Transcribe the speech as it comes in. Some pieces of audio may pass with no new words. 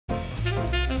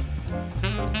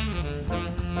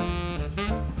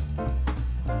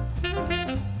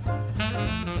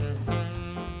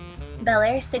Belle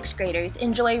Aire 6th graders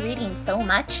enjoy reading so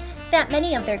much that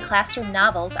many of their classroom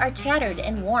novels are tattered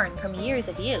and worn from years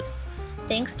of use.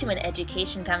 Thanks to an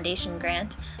Education Foundation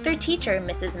grant, their teacher,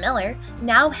 Mrs. Miller,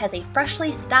 now has a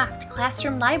freshly stocked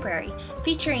classroom library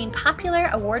featuring popular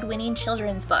award-winning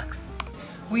children's books.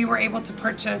 We were able to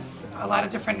purchase a lot of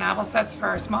different novel sets for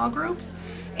our small groups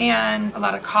and a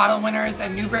lot of Caudle winners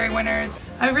and Newbery winners.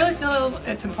 I really feel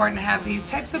it's important to have these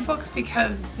types of books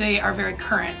because they are very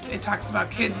current. It talks about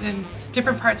kids in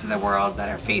different parts of the world that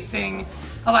are facing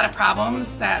a lot of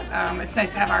problems that it's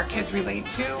nice to have our kids relate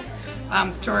to.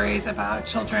 Stories about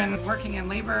children working in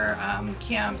labor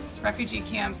camps, refugee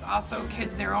camps, also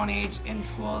kids their own age in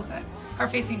schools that are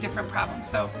facing different problems.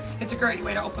 So it's a great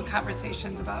way to open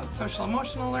conversations about social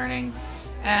emotional learning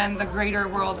and the greater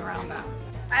world around them.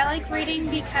 I like reading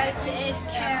because it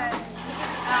can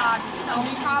solve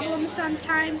problems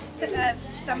sometimes if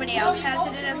somebody else has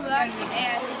it in a book,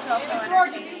 and it's also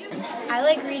entertaining. I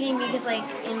like reading because,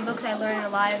 in books I learn a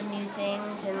lot of new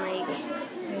things, and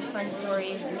there's fun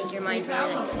stories that make your mind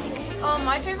really think.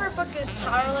 My favorite book is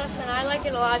Powerless, and I like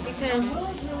it a lot because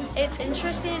it's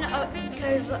interesting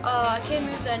because a kid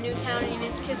moves to a new town and he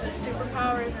meets kids with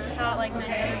superpowers, and it's not like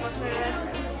many other books I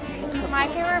read. My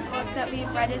favorite book that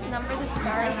we've read is Number the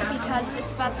Stars because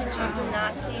it's about the Jews and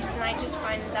Nazis, and I just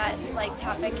find that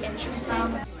topic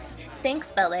interesting.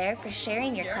 Thanks, Belle Aire, for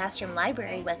sharing your classroom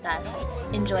library with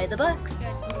us. Enjoy the books!